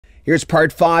Here's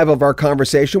part 5 of our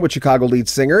conversation with Chicago lead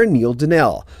singer Neil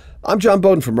Donell. I'm John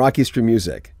Beaudin from Rock History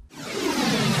Music.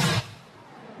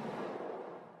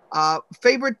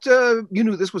 Favorite, you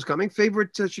knew this was coming,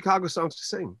 favorite Chicago songs to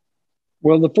sing?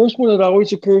 Well, the first one that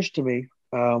always occurs to me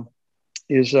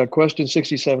is Question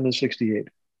 67 and 68.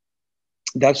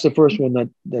 That's the first one that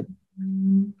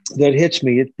hits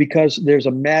me. It's because there's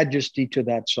a majesty to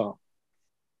that song.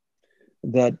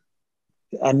 That's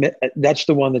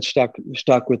the one that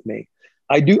stuck with me.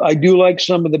 I do like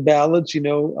some of the ballads. You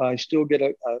know, I still get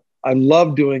I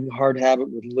love doing Hard Habit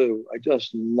with Lou. I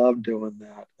just love doing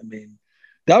that. I mean,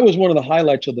 that was one of the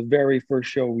highlights of the very first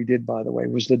show we did, by the way,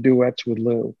 was the duets with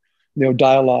Lou. You know,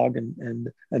 dialogue and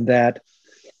that.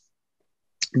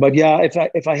 But yeah,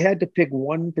 if I had to pick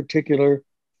one particular,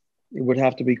 it would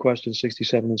have to be Question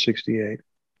 67 and 68.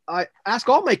 I ask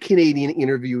all my Canadian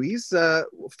interviewees,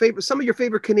 some of your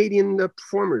favorite Canadian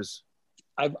performers.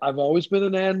 I've always been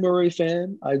an Anne Murray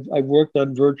fan. I've worked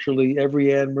on virtually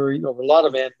every Anne Murray, or a lot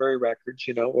of Anne Murray records,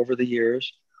 you know, over the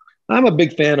years. I'm a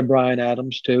big fan of Bryan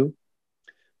Adams too.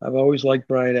 I've always liked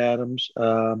Bryan Adams.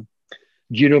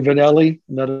 Gino Vanelli,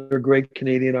 another great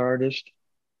Canadian artist.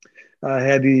 I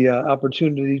had the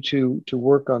opportunity to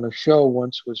work on a show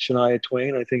once with Shania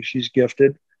Twain. I think she's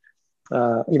gifted.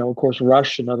 You know, of course,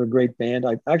 Rush, another great band.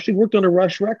 I actually worked on a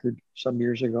Rush record some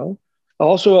years ago.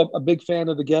 Also a big fan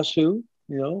of the Guess Who.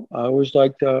 You know, I always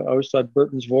thought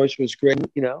Burton's voice was great.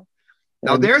 You know,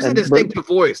 now there's a distinctive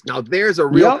voice. Now there's a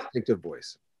real distinctive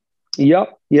voice.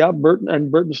 Yep.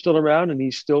 Burton's still around, and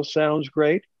he still sounds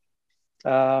great.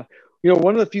 You know,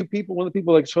 one of the people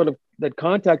that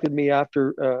contacted me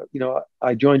after, you know,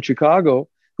 I joined Chicago,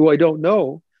 who I don't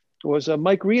know, was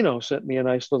Mike Reno. Sent me a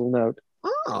nice little note.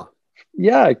 Oh,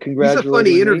 yeah, congratulations. He's a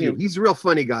funny interview. He's a real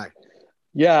funny guy.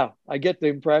 Yeah, I get the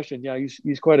impression. Yeah,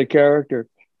 he's quite a character.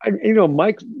 You know,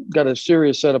 Mike's got a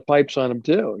serious set of pipes on him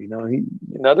too. You know,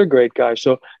 another great guy.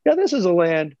 So yeah, this is a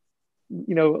land.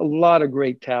 You know, a lot of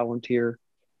great talent here.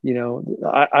 You know,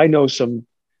 I know some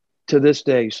to this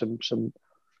day some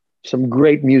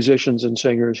great musicians and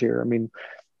singers here. I mean,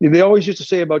 they always used to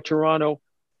say about Toronto,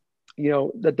 you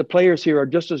know, that the players here are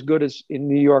just as good as in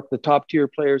New York, the top tier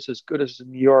players as good as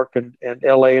in New York and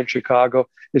LA and Chicago.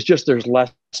 It's just there's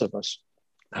less of us.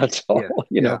 That's all,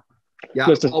 you know. Yeah.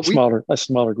 Just a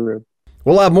smaller group.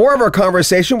 We'll have more of our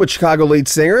conversation with Chicago lead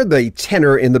singer, the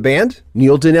tenor in the band,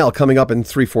 Neil Donell, coming up in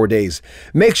 3-4 days.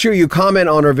 Make sure you comment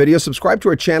on our video, subscribe to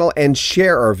our channel, and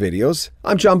share our videos.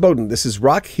 I'm John Beaudin. This is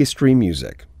Rock History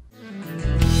Music.